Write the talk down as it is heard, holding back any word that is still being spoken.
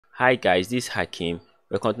Hi guys, this is Hakim.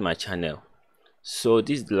 Welcome to my channel. So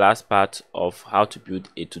this is the last part of how to build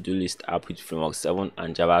a to-do list app with framework 7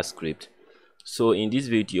 and JavaScript. So in this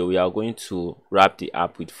video we are going to wrap the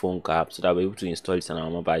app with phonegap so that we're able to install it on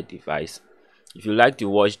our mobile device. If you like to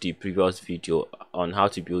watch the previous video on how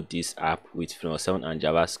to build this app with framework 7 and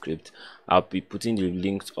JavaScript, I'll be putting the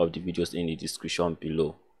links of the videos in the description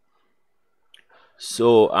below.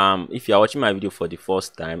 So if you are watching my video for the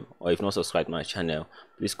first time, or if not subscribed to my channel,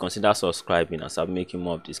 please consider subscribing as I'm making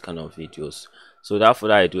more of this kind of videos. So without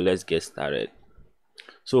further ado, let's get started.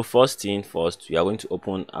 So first thing first, we are going to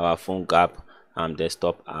open our phonegap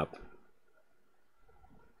desktop app.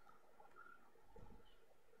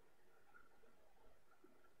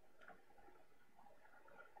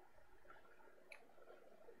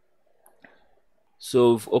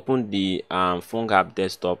 So we've opened the phonegap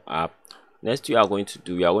desktop app. Next we are going to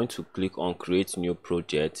do, we are going to click on create new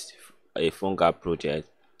project, a phonegap project.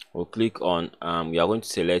 We'll click on we are going to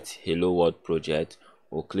select hello world project.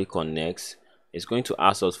 We'll click on next. It's going to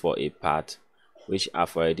ask us for a path, which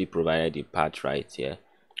I've already provided the path right here.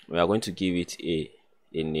 We are going to give it a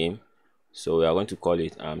name. So we are going to call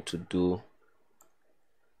it to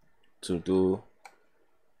do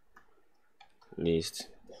list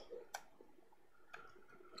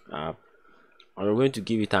app, and we're going to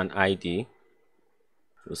give it an ID.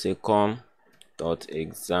 We'll say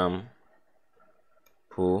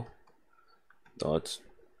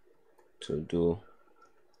com.example.todo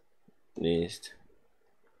list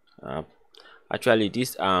app. Actually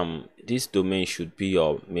this domain should be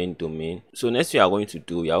your main domain. So next we are going to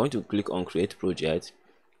do, we are going to click on create project,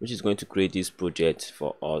 which is going to create this project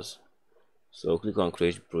for us. So click on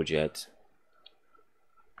create project.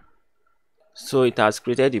 So it has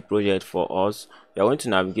created the project for us. We are going to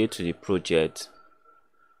navigate to the project,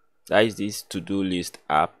 that is this to-do list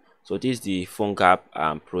app. So this is the phonegap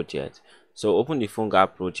project. So open the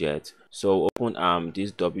phonegap project. So open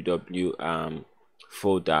this www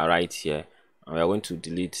folder right here, and we are going to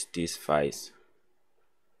delete these files.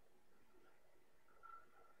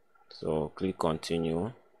 So click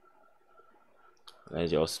continue.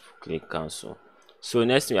 Let's just click cancel. So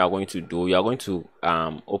next thing we are going to do, we are going to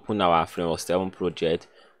open our framework 7 project,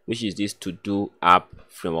 which is this to do app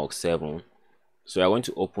framework 7. So we are going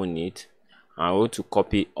to open it, and we're going to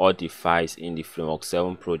copy all the files in the framework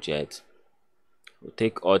 7 project. We'll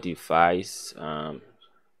take all the files. We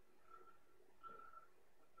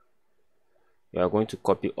are going to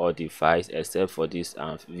copy all the files except for this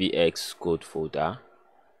VX code folder.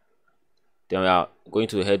 Then we are going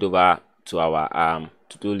to head over to our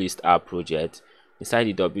to-do list app project. Inside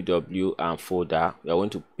the www folder, we are going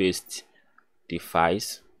to paste the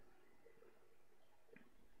files.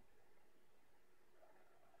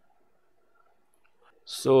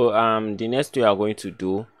 So the next thing we are going to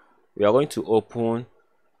do, we are going to open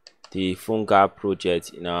the phonegap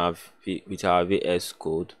project in our with our VS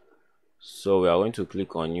code. So we are going to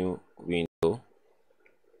click on new window,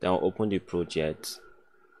 then we'll open the project.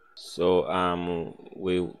 So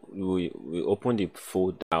we open the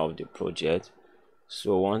folder of the project.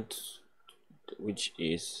 So which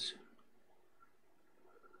is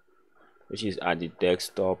at the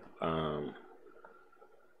desktop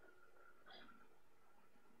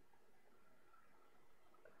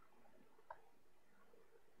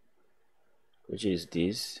which is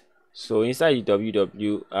this. So inside the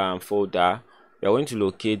www folder, we are going to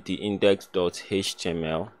locate the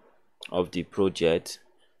index.html of the project.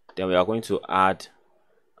 Then we are going to add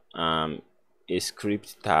a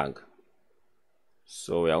script tag.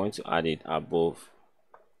 So we are going to add it above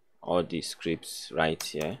all the scripts right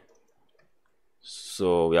here.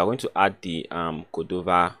 So we are going to add the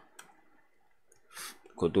cordova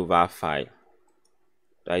file,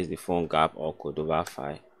 that is the phonegap or cordova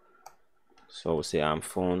file. So we'll say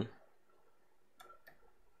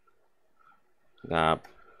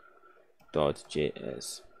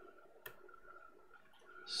phonegap.js.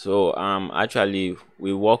 So actually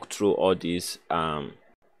we walked through all these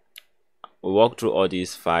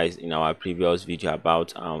files in our previous video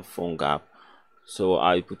about phonegap. So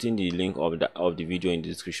I'll put in the link of the video in the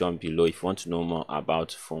description below if you want to know more about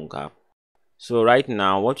phonegap. So right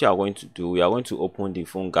now what you are going to do, we are going to open the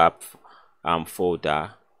phonegap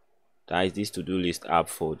folder, that is this to-do list app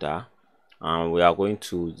folder, and we are going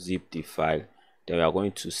to zip the file. Then we are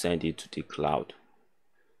going to send it to the cloud,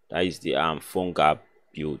 that is the phonegap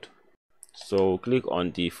build. So click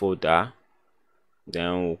on the folder,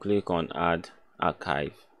 then we'll click on add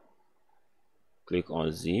archive, click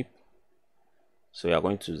on zip. So we are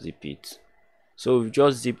going to zip it. So we've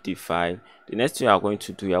just zipped the file. The next thing we are going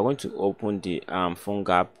to do, we are going to open the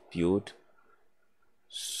phonegap build.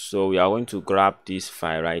 So we are going to grab this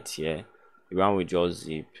file right here, the one we just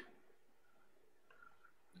zip,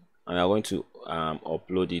 and we are going to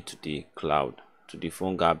upload it to the cloud, to the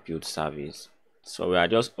PhoneGap build service. So we are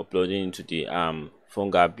just uploading into the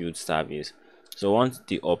PhoneGap build service. So once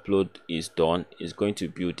the upload is done, it's going to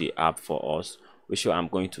build the app for us, which I'm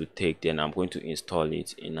going to take, then I'm going to install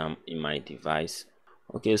it in my device.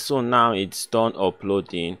 Okay, so now it's done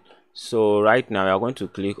uploading. So right now we are going to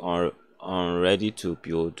click on ready to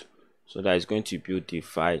build, so that is going to build the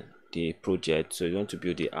file, the project. So it's going to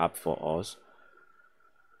build the app for us.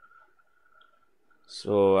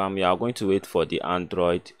 So we are going to wait for the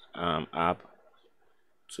Android app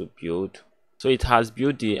to build. So it has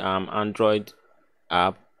built the Android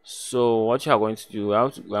app. So what you are going to do, we are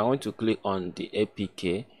going to click on the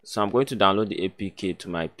APK. So I'm going to download the APK to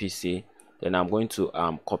my PC, then I'm going to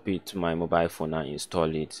copy it to my mobile phone and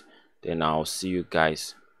install it. Then I'll see you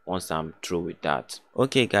guys once I'm through with that.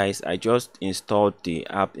 Okay guys, I just installed the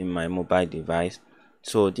app in my mobile device.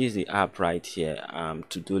 So this is the app right here,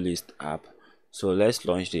 Todolist app. So let's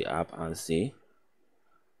launch the app and see.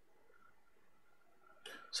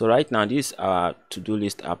 So right now this is our to-do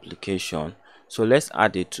list application. So let's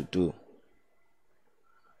add a to-do.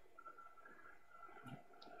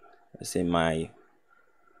 Let's say and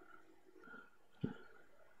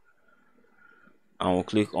we'll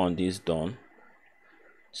click on this done.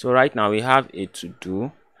 So right now we have a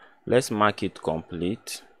to-do. Let's mark it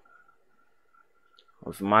complete.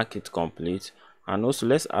 Mark it complete, and also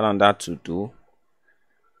let's add on that to-do.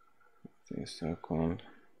 A second.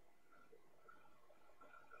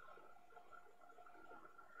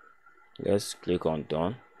 Let's click on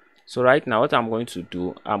done. So right now what I'm going to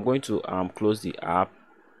do, I'm going to close the app,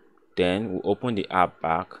 then we'll open the app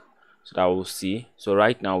back so that we'll see. So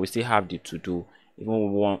right now we still have the to-do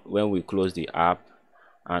even when we close the app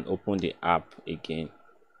and open the app again.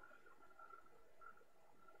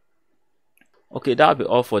 Okay, that'll be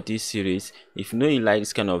all for this series. If you know you like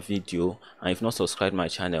this kind of video and if not subscribed my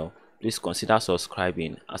channel, please consider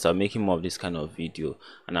subscribing, as I'm making more of this kind of video,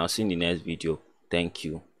 and I'll see you in the next video. Thank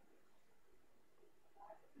you.